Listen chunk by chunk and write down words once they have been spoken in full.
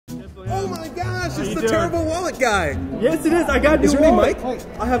my gosh, it's the terrible wallet guy. Yes, it is. I got a new wallet. Is your name Mike?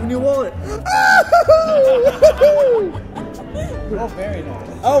 I have a new wallet. Oh, very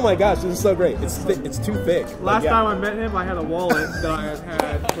nice. Oh my gosh, this is so great. It's too thick. Last time I met him, I had a wallet that I had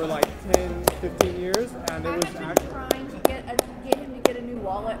had for like 10, 15 years, and it was actually trying to get him to get a new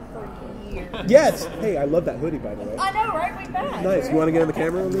wallet for years. Yes. Hey, I love that hoodie, by the way. I know, right? We met. Nice. You want to get on the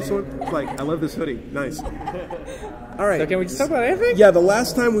camera on this one? It's like, I love this hoodie. Nice. All right. So can we just talk about anything? Yeah, the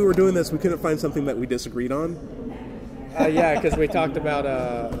last time we were doing this, we couldn't find something that we disagreed on. Yeah, because we talked about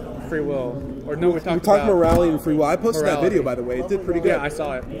free will. Or no, we talked about morality and free will. I posted morality. that video, by the way. It did pretty good. Yeah, I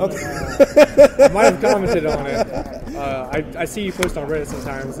saw it. Okay. I might have commented on it. I see you post on Reddit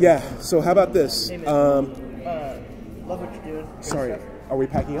sometimes. Yeah. So how about this? Love what you're doing. Sorry. Are we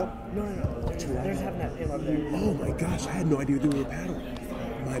packing up? No. There's having that pin up there. Oh my gosh! I had no idea we were paddling.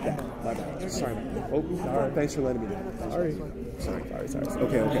 My bad. Sorry. Oh, sorry. Thanks for letting me know. Sorry.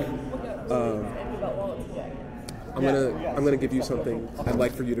 Okay. I'm gonna give you something. I'd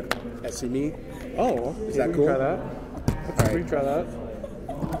like for you to see me. Oh, is that cool? Try that. All right. We can try that.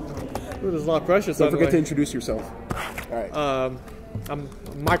 Ooh, there's a lot of pressure. Don't forget to introduce yourself. All right. I'm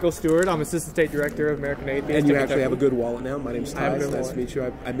Michael Stewart. I'm Assistant State Director of American Atheist. And you actually have a good wallet now. My name's Ty. Nice to meet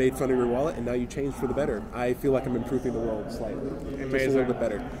you. I made fun of your wallet, and now you changed for the better. I feel like I'm improving the world slightly. Amazing. Just a little bit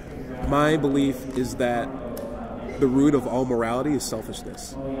better. My belief is that the root of all morality is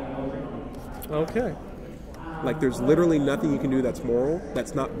selfishness. Okay. Like, there's literally nothing you can do that's moral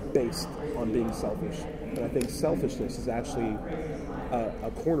that's not based on being selfish. And I think selfishness is actually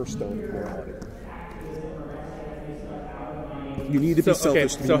a cornerstone of morality. You need to be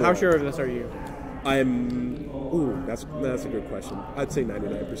selfish to be moral. How sure of this are you? That's a good question. I'd say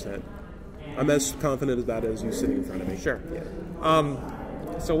 99%. I'm as confident of that as you sitting in front of me. Sure. Yeah.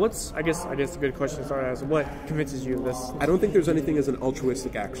 So what's I guess a good question to start as what convinces you of this? I don't think there's anything as an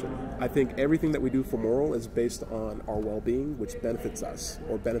altruistic action. I think everything that we do for moral is based on our well-being, which benefits us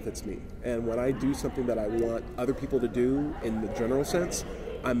or benefits me. And when I do something that I want other people to do in the general sense,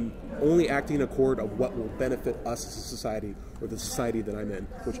 I'm only acting in accord of what will benefit us as a society or the society that I'm in,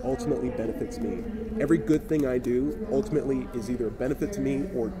 which ultimately benefits me. Every good thing I do ultimately is either a benefit to me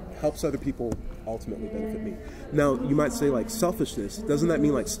or helps other people ultimately benefit me. Now, you might say, like, selfishness, doesn't that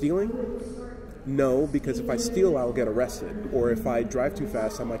mean like stealing? No, because if I steal, I'll get arrested. Or if I drive too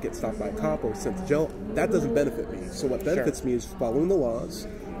fast, I might get stopped by a cop or sent to jail. That doesn't benefit me. So what benefits me is following the laws,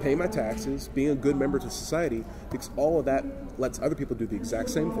 paying my taxes, being a good member to society, because all of that lets other people do the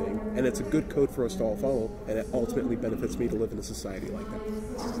exact same thing, and it's a good code for us to all follow, and it ultimately benefits me to live in a society like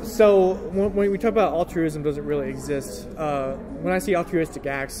that. So when we talk about altruism doesn't really exist, when I see altruistic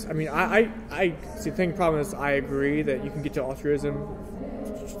acts, I mean, I see the thing problem is I agree that you can get to altruism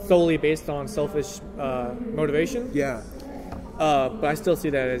solely based on selfish motivation. Yeah. But I still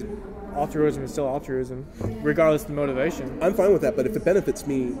see that as altruism is still altruism, regardless of the motivation. I'm fine with that, but if it benefits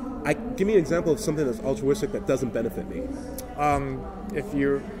me, give me an example of something that's altruistic that doesn't benefit me. If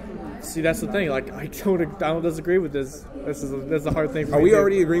you're, see, that's the thing. Like, I don't disagree with this. This is a hard thing for me. Are we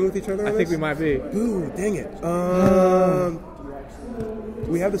already agreeing with each other on I think we might be. Boo, dang it.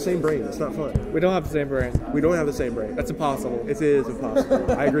 We have the same brain. It's not fun. We don't have the same brain. We don't have the same brain. That's impossible. It is impossible.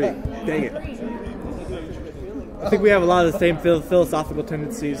 I agree. Dang it. I think we have a lot of the same philosophical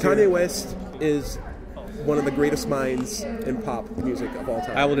tendencies. Kanye West is one of the greatest minds in pop music of all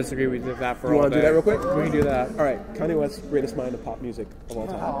time. I will disagree with that for all day. You want to do that real quick? We can do that. All right. Kanye West, greatest mind of pop music of all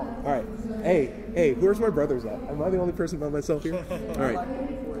time. All right. Hey, where's my brothers at? Am I the only person by myself here? All right.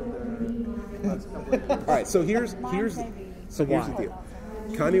 All right. So here's the deal.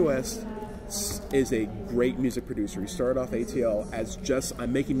 Kanye West is a great music producer. He started off ATL as just,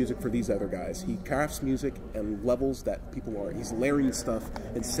 I'm making music for these other guys. He crafts music and levels that people aren't. He's layering stuff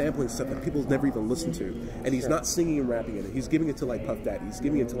and sampling stuff that people never even listened to. And he's not singing and rapping in it. He's giving it to like Puff Daddy. He's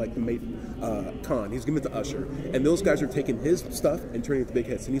giving it to like Khan. He's giving it to Usher. And those guys are taking his stuff and turning it to big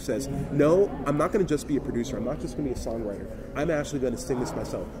hits. And he says, no, I'm not going to just be a producer. I'm not just going to be a songwriter. I'm actually going to sing this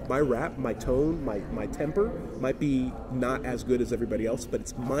myself. My rap, my tone, my temper might be not as good as everybody else, but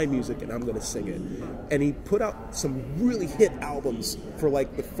it's my music and I'm going to sing it. And he put out some really hit albums for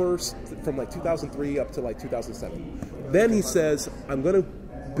like the first, from like 2003 up to like 2007. Then he says, I'm going to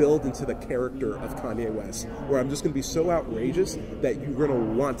build into the character of Kanye West, where I'm just going to be so outrageous that you're going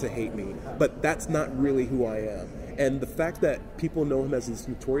to want to hate me. But that's not really who I am. And the fact that people know him as this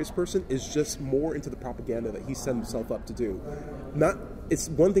notorious person is just more into the propaganda that he set himself up to do. It's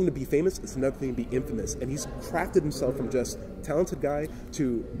one thing to be famous, it's another thing to be infamous. And he's crafted himself from just talented guy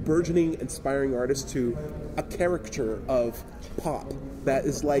to burgeoning, inspiring artist to a caricature of pop that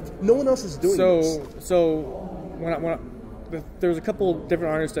is like no one else is doing this. So there's a couple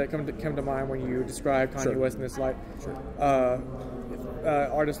different artists that come to mind when you describe Kanye West in this light. Sure.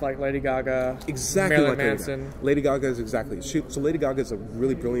 Artists like Lady Gaga, exactly, Marilyn like Manson. Lady Gaga is exactly. So Lady Gaga is a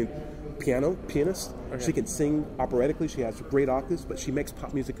really brilliant pianist. Okay. She can sing operatically. She has great octaves, but she makes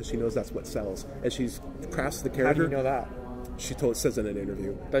pop music because she knows that's what sells, and she's crafts the character. How do you know that? She says in an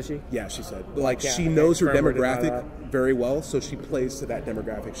interview. Does she? Yeah, she said. Like, she knows her demographic very well, so she plays to that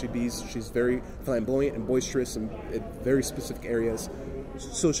demographic. She's very flamboyant and boisterous in very specific areas,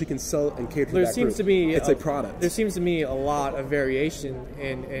 so she can sell and cater to that seems group. To me it's a product. There seems to me a lot of variation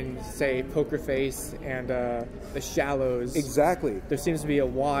in say, Poker Face and The Shallows. Exactly. There seems to be a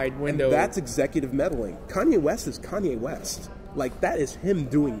wide window. And that's executive meddling. Kanye West is Kanye West. Like, that is him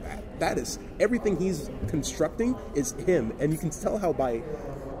doing that. That is everything he's constructing is him, and you can tell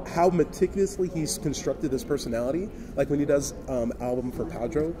how meticulously he's constructed his personality. Like when he does album for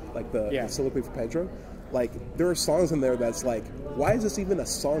Pedro, like the soliloquy for Pedro. Like, there are songs in there that's like, why is this even a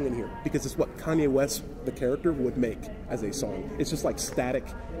song in here? Because it's what Kanye West, the character, would make as a song. It's just like static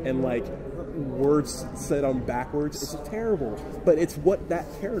and like words said on backwards. It's terrible, but it's what that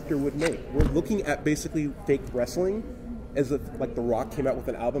character would make. We're looking at basically fake wrestling. As if, like, The Rock came out with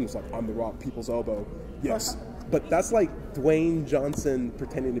an album, it's like, I'm The Rock, people's elbow. Yes. But that's like Dwayne Johnson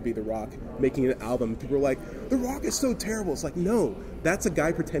pretending to be The Rock, making an album. People are like, The Rock is so terrible. It's like, no, that's a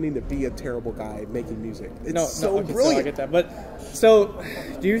guy pretending to be a terrible guy making music. It's brilliant. So I get that. But, so,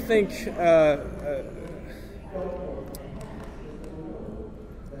 do you think...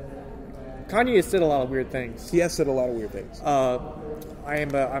 Kanye has said a lot of weird things. He has said a lot of weird things.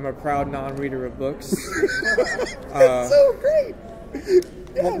 I'm a proud non-reader of books. That's so great.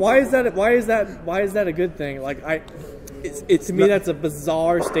 Yeah. Why is that a good thing? Like, it's to me that's a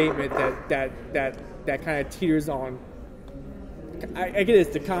bizarre statement that kind of teeters on. I get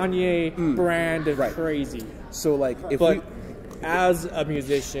it's the Kanye brand of crazy. So like, as a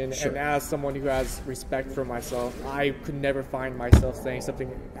musician and as someone who has respect for myself, I could never find myself saying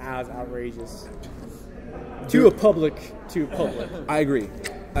something as outrageous to public. I agree.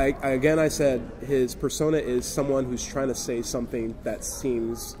 I said his persona is someone who's trying to say something that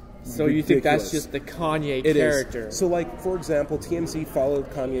seems so ridiculous. You think that's just the Kanye character? So, like, for example, TMZ followed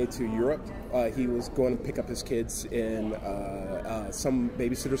Kanye to Europe. He was going to pick up his kids in some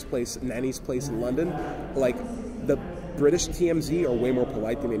babysitter's place, nanny's place in London. Like, the British TMZ are way more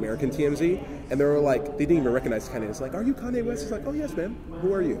polite than the American TMZ, and they were like, they didn't even recognize Kanye. It's like, are you Kanye West? He's like, oh yes, ma'am.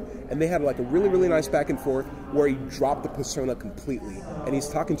 Who are you? And they had like a really, really nice back and forth where he dropped the persona completely, and he's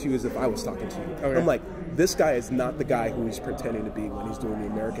talking to you as if I was talking to you. Okay. I'm like, this guy is not the guy who he's pretending to be when he's doing the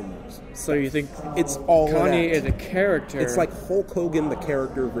American news. So you think it's all Kanye is a character? It's like Hulk Hogan, the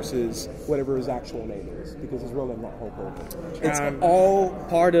character, versus whatever his actual name is, because his real name is not Hulk Hogan. It's all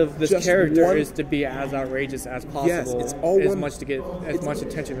part of this character is to be as outrageous as possible. Yes, it's all to get as much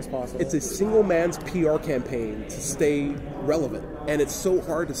attention as possible. It's a single man's PR campaign to stay relevant, and it's so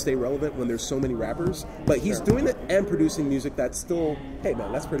hard to stay relevant when there's so many rappers. But he's doing it and producing music that's still, hey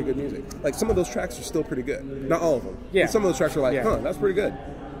man, that's pretty good music. Like, some of those tracks are still pretty good. Not all of them. Yeah. But some of those tracks are like, huh, that's pretty good.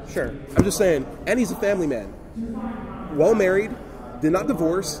 Sure. I'm just saying, and he's a family man, well married, did not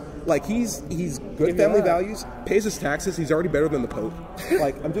divorce. Like, he's good family values, pays his taxes. He's already better than the Pope.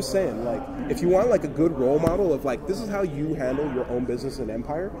 Like, I'm just saying, like, if you want like a good role model of like, this is how you handle your own business and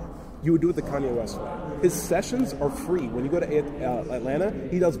empire, you would do it the Kanye West way. His sessions are free. When you go to Atlanta,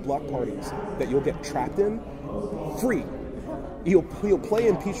 he does block parties that you'll get trapped in, free. He'll play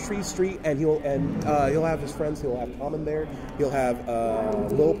in Peachtree Street, and he'll have his friends. He'll have Common there. He'll have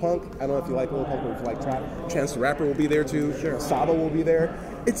Lil Punk. I don't know if you like Lil Punk or if you like trap. Chance the Rapper will be there too. Sure. Saba will be there.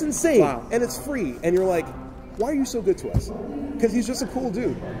 It's insane, and it's free. And you're like, why are you so good to us? Because he's just a cool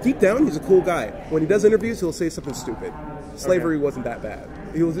dude. Deep down, he's a cool guy. When he does interviews, he'll say something stupid. Slavery wasn't that bad.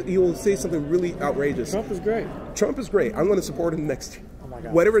 He will say something really outrageous. Trump is great. Trump is great. I'm going to support him next year. Oh my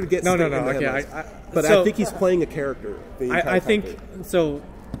God. Whatever to get. No. Okay, but I think he's playing a character. I think so.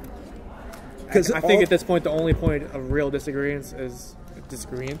 Because I think at this point, the only point of real disagreements.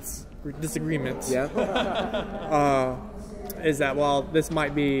 Yeah. Is that while this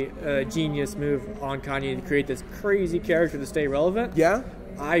might be a genius move on Kanye to create this crazy character to stay relevant,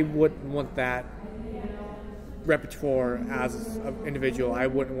 I wouldn't want that repertoire as an individual. I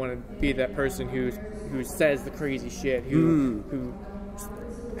wouldn't want to be that person who says the crazy shit, who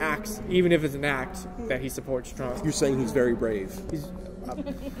acts, even if it's an act, that he supports Trump. You're saying he's very brave. He's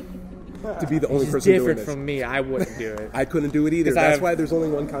to be the only person doing this. Different from me, I wouldn't do it. I couldn't do it either. That's why there's only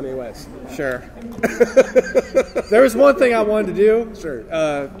one Kanye West. Sure. There was one thing I wanted to do. Sure.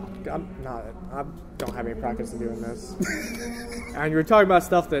 I don't have any practice in doing this. And you were talking about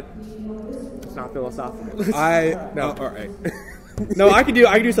stuff that that's not philosophical. No. All right. No, I can do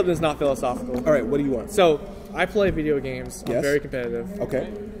something that's not philosophical. All right. What do you want? So I play video games. I'm Yes. very competitive. Okay.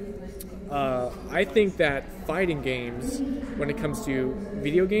 I think that fighting games, when it comes to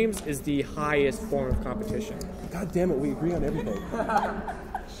video games, is the highest form of competition. God damn it, we agree on everything.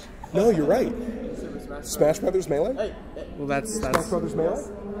 No, you're right. Smash Brothers Melee? Well, that's Smash Brothers Melee?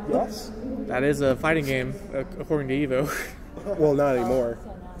 Yes. that is a fighting game according to Evo. Well, not anymore.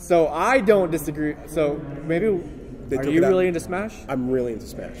 So I don't disagree. So maybe are you really into Smash? I'm really into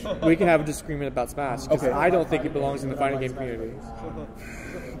Smash. We can have a disagreement about Smash. 'Cause Okay. I don't think it belongs in the fighting game community.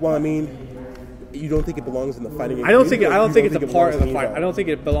 Well, I mean, you don't think it belongs in the fighting game I don't community? think it's a part of the fight. fight. I don't think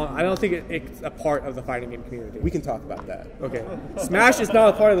it's a part of the fighting game community. We can talk about that. Okay. Smash is not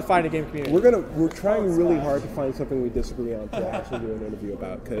a part of the fighting game community. We're trying really hard to find something we disagree on to actually do an interview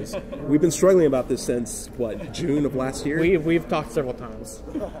about, because we've been struggling about this since what, June of last year. We've talked several times.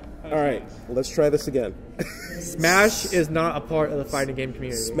 All right, let's try this again. Smash is not a part of the fighting game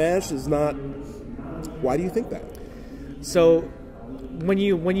community. Smash is not. Why do you think that? So when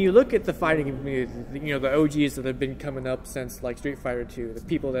you look at the fighting game community, you know, the OGs that have been coming up since like Street Fighter 2, the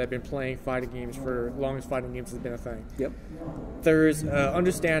people that have been playing fighting games for as long as fighting games has been a thing. Yep. There's an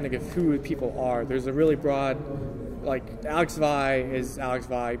understanding of who people are. There's a really broad, like Alex Vi is Alex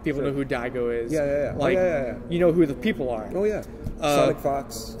Vi. People know who Daigo is. Yeah. Like yeah. you know who the people are. Oh yeah. Sonic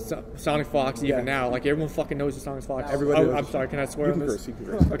Fox. Sonic Fox, even Yeah. now, like everyone fucking knows who Sonic Fox. Everybody knows. I'm sorry. Can I swear You on can this? curse. You can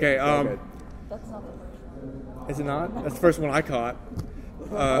curse. Okay. Okay. That's not the first one. Is it not? That's the first one I caught.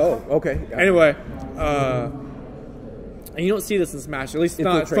 Okay. Anyway, and you don't see this in Smash, at least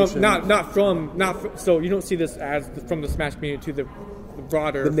not from Infiltration. so you don't see this as from the Smash community to the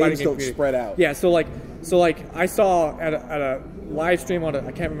broader The fighting names game don't community. spread out. Yeah, so like I saw at a live stream on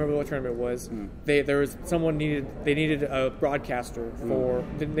I can't remember what tournament it was. There was someone needed a broadcaster for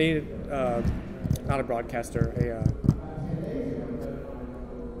they needed not a broadcaster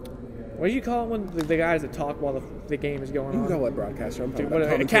what do you call it when the guys that talk while the game is going You on? can call it broadcaster. I'm talking What,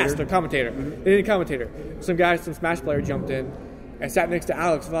 about a caster, commentator. They need a commentator. Some Smash player jumped in and sat next to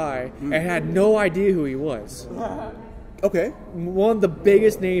Alex Vi and had no idea who he was. Okay. One of the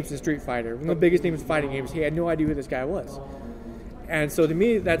biggest names in Street Fighter, one of the biggest names in fighting games, he had no idea who this guy was. And so to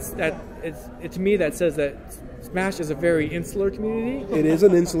me, that says that Smash is a very insular community. It is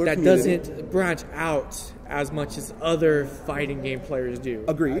an insular that community. doesn't branch out as much as other fighting game players do.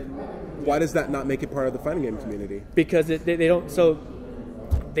 Agreed. Why does that not make it part of the fighting game community? Because they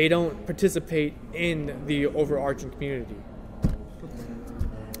don't participate in the overarching community.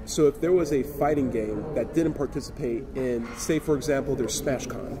 So if there was a fighting game that didn't participate in, say for example, there's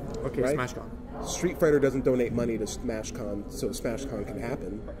SmashCon. Okay, right? SmashCon. Street Fighter doesn't donate money to SmashCon, so SmashCon can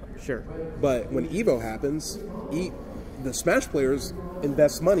happen. Sure. But when Evo happens, the Smash players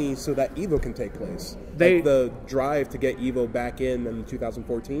invest money so that Evo can take place. Like the drive to get Evo back in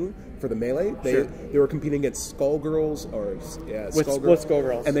 2014 for the Melee, they were competing against Skullgirls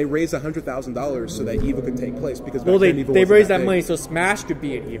Skullgirls? and they raised $100,000 so that Evo could take place because Well, back then Evo they wasn't raised that that big. money so Smash could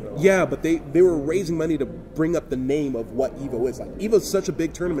be at Evo. Yeah, but they were raising money to bring up the name of what Evo is. Like Evo's such a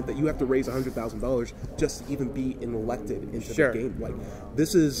big tournament that you have to raise $100,000 just to even be elected into the game. Like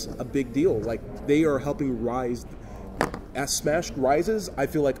this is a big deal. Like they are helping rise. As Smash rises, I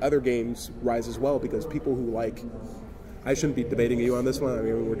feel like other games rise as well because people who like. I shouldn't be debating you on this one. I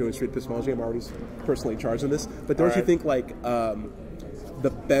mean, we're doing street epistemology. I'm already personally charged in this. But don't you think like the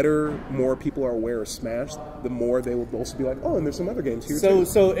better, more people are aware of Smash, the more they will also be like, oh, and there's some other games here too.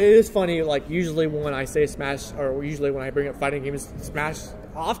 So it is funny. Like usually when I say Smash, or usually when I bring up fighting games, Smash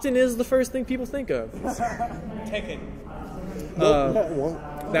often is the first thing people think of. Tekken.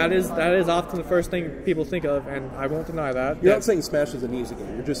 That is often the first thing people think of, and I won't deny that. You're not saying Smash is an easy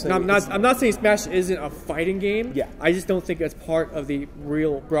game. You're just saying I'm not saying Smash isn't a fighting game. Yeah. I just don't think it's part of the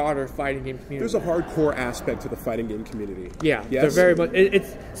real broader fighting game community. there's a hardcore aspect to the fighting game community. Yeah, Yes? they're very much.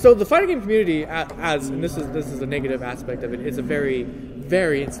 It's so the fighting game community, and this is a negative aspect of it. It's a very,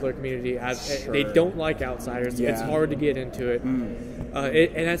 very insular community. As they don't like outsiders. Yeah. It's hard to get into it,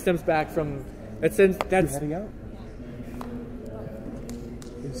 and that stems back from that's heading out.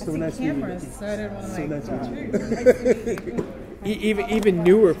 It's so nice meeting you. Cameras, so I didn't want to So make nice meeting you. even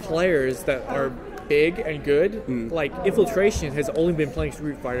newer players that are big and good. Like Infiltration has only been playing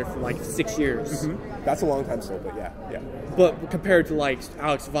Street Fighter for like 6 years. That's a long time still, but yeah. But compared to like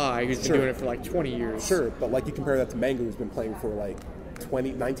Alex Vi, who's been doing it for like 20 years. Sure, but like you compare that to Mango, who's been playing for like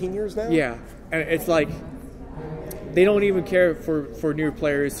 19 years now? Yeah, and it's like they don't even care for newer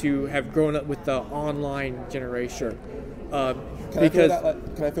players who have grown up with the online generation. Can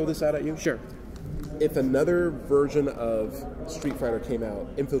I throw this out at you? Sure. if another version of Street Fighter came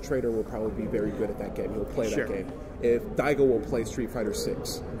out, Infiltrator will probably be very good at that game. He'll play that game. If Daigo will play Street Fighter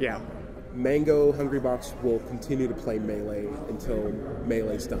 6. Yeah. Mango, Hungrybox will continue to play Melee until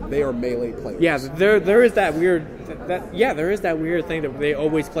Melee's done. They are Melee players. Yeah, there is that weird there is that weird thing that they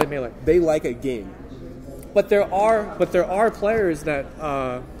always play Melee. They like a game. But there are players that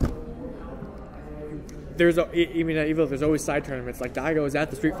even though there's always side tournaments, like Daigo is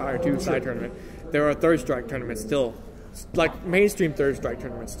at the Street Fighter 2 side tournament. There are Third Strike tournaments still, like mainstream Third Strike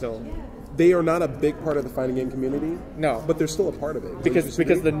tournaments still. They are not a big part of the fighting game community. No, but they're still a part of it. Because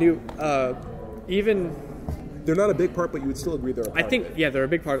the new even they're not a big part, but you would still agree they're a part. I think they're a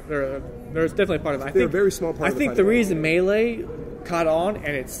big part. They're definitely a part of it. They're a very small part. I think the reason Melee caught on and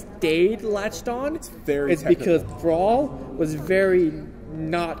it stayed latched on is because Brawl was very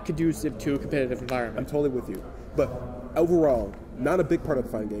not conducive to a competitive environment. I'm totally with you, but overall, not a big part of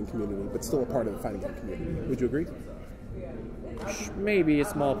the fighting game community, but still a part of the fighting game community. Would you agree? Maybe a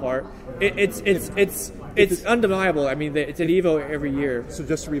small part. It's undeniable. I mean, it's an Evo every year. So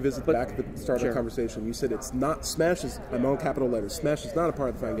just to revisit back at the start of the conversation, you said it's not Smash is. I'm on capital letters. Smash is not a part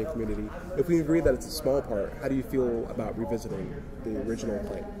of the fighting game community. If we agree that it's a small part, how do you feel about revisiting the original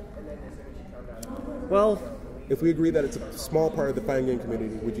claim? Well, if we agree that it's a small part of the fighting game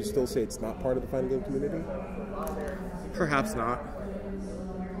community, would you still say it's not part of the fighting game community? Perhaps not.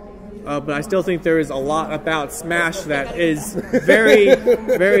 But I still think there is a lot about Smash that is very,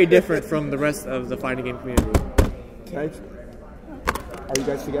 very different from the rest of the fighting game community. Are you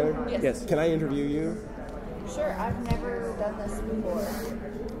guys together? Yes. Can I interview you? Sure, I've never done this before.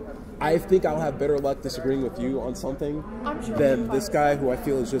 I think I'll have better luck disagreeing with you on something than this guy who I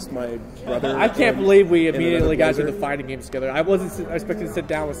feel is just my brother. I can't believe we immediately got into fighting games together. I wasn't expecting to sit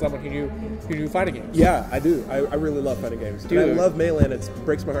down with someone who knew fighting games. Yeah, I do. I really love fighting games. Dude. And I love Melee, and it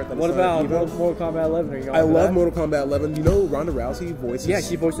breaks my heart that what it's about not Evo. Mortal Kombat 11? I love Mortal Kombat 11. You know Ronda Rousey voices? Yeah,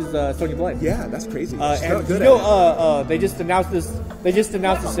 she voices Sonya Blade. Yeah, that's crazy. She's and not good you know, they just announced this. They just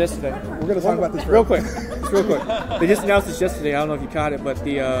announced this yesterday. We're gonna talk about this real quick. Real quick. They just announced this yesterday. I don't know if you caught it, but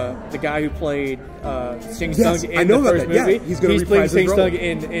the guy who played Shang Tsung in the first movie, he's playing Shang Tsung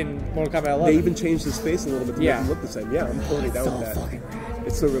in Mortal Kombat 11. They even changed his face a little bit to make him look the same. Yeah, I'm totally down with that.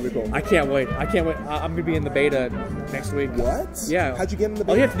 It's so really cool. I can't wait. I'm gonna be in the beta next week. What? Yeah. How'd you get in the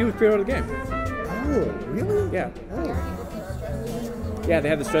beta? All you have to do is pre-order the game. Oh, really? Yeah. Oh. Yeah, they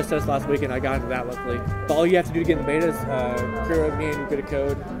had the stress test last week, and I got into that luckily. But all you have to do to get in the beta is pre-order me and get a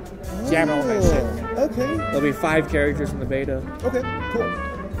code, jam all that shit. Okay. There'll be 5 characters in the beta. Okay, cool.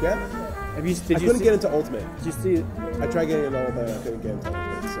 Yeah. I couldn't get into Ultimate. Did you see it? I tried getting into Ultimate, I couldn't get into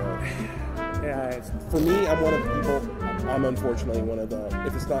Ultimate. So yeah, for me, I'm one of the people. I'm unfortunately one of the.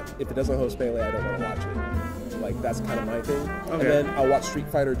 If it doesn't host Melee, I don't want to watch it. Like that's kind of my thing. Okay. And then I'll watch Street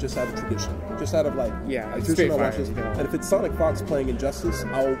Fighter just out of tradition, just out of like tradition. I'll watch this. And if it's Sonic Fox playing Injustice,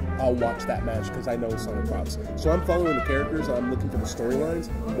 I'll watch that match because I know Sonic Fox. So I'm following the characters. I'm looking for the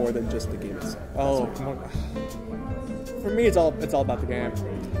storylines more than just the game itself. Oh, for me, it's all about the game.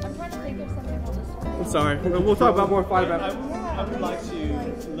 I'm trying to think of something on this one. I'm sorry. We'll talk about more fight about. I would like to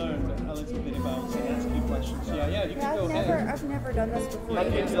learn a little bit about ask you questions. Yeah, you can go ahead. I've never done this before.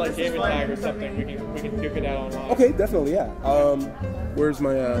 Like into like game tag or something. We can duke it out online. Okay, definitely, yeah. Where's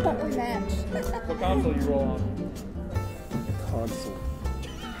my match? What console you roll on? Console.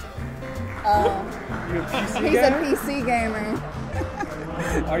 He's a PC gamer.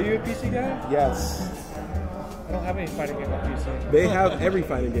 Are you a PC guy? Yes. I don't have any fighting game on PC. They have every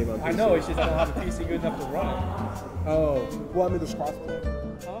fighting game on PC. I know, it's just I don't have a PC good enough to run it. Oh, well, I mean, there's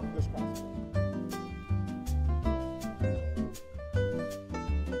crossplay. Huh? There's crossplay.